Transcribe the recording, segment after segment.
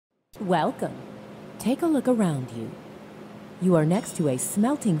Welcome. Take a look around you. You are next to a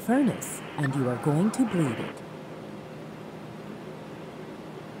smelting furnace, and you are going to bleed it.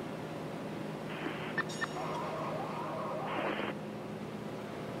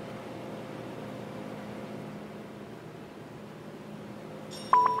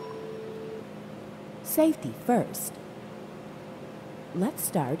 Safety first. Let's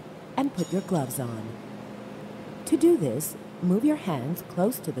start and put your gloves on. To do this, move your hands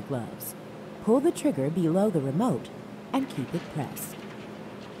close to the gloves. Pull the trigger below the remote and keep it pressed.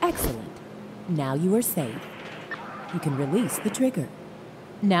 Excellent. Now you are safe. You can release the trigger.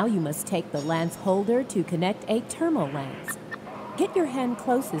 Now you must take the lance holder to connect a thermal lance. Get your hand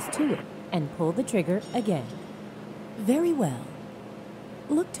closest to it and pull the trigger again. Very well.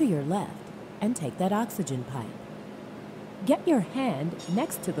 Look to your left and take that oxygen pipe. Get your hand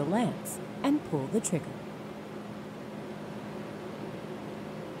next to the lance and pull the trigger.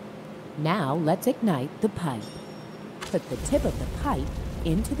 Now let's ignite the pipe. Put the tip of the pipe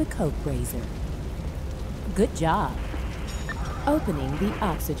into the coke brazier. Good job. Opening the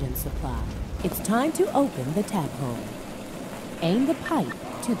oxygen supply. It's time to open the tap hole. Aim the pipe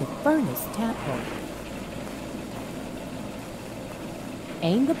to the furnace tap hole.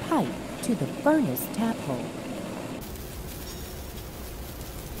 Aim the pipe to the furnace tap hole.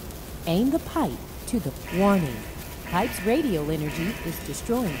 Aim the pipe to the warning. Pipe's radial energy is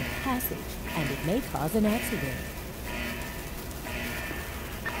destroying the passage, and it may cause an accident.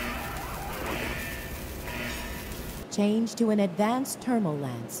 Change to an advanced thermal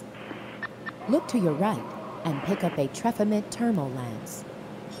lance. Look to your right and pick up a Trefimet thermal lance.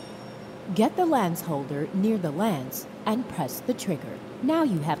 Get the lance holder near the lance and press the trigger. Now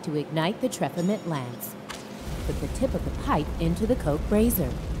you have to ignite the Trefimet lance. Put the tip of the pipe into the coke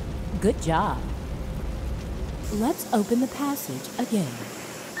brazier. Good job. Let's open the passage again.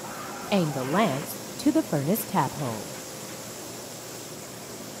 Aim the lance to the furnace tap hole.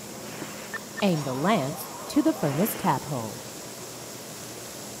 Aim the lance to the furnace tap hole.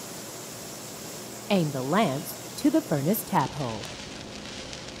 Aim the lance to the furnace tap hole.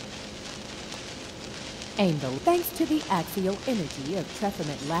 Thanks to the axial energy of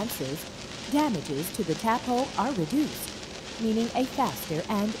Trefimet lances, damages to the tap hole are reduced, meaning a faster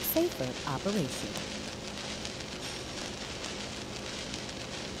and safer operation.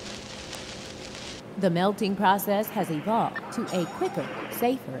 The melting process has evolved to a quicker,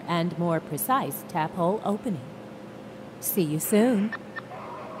 safer, and more precise tap hole opening. See you soon.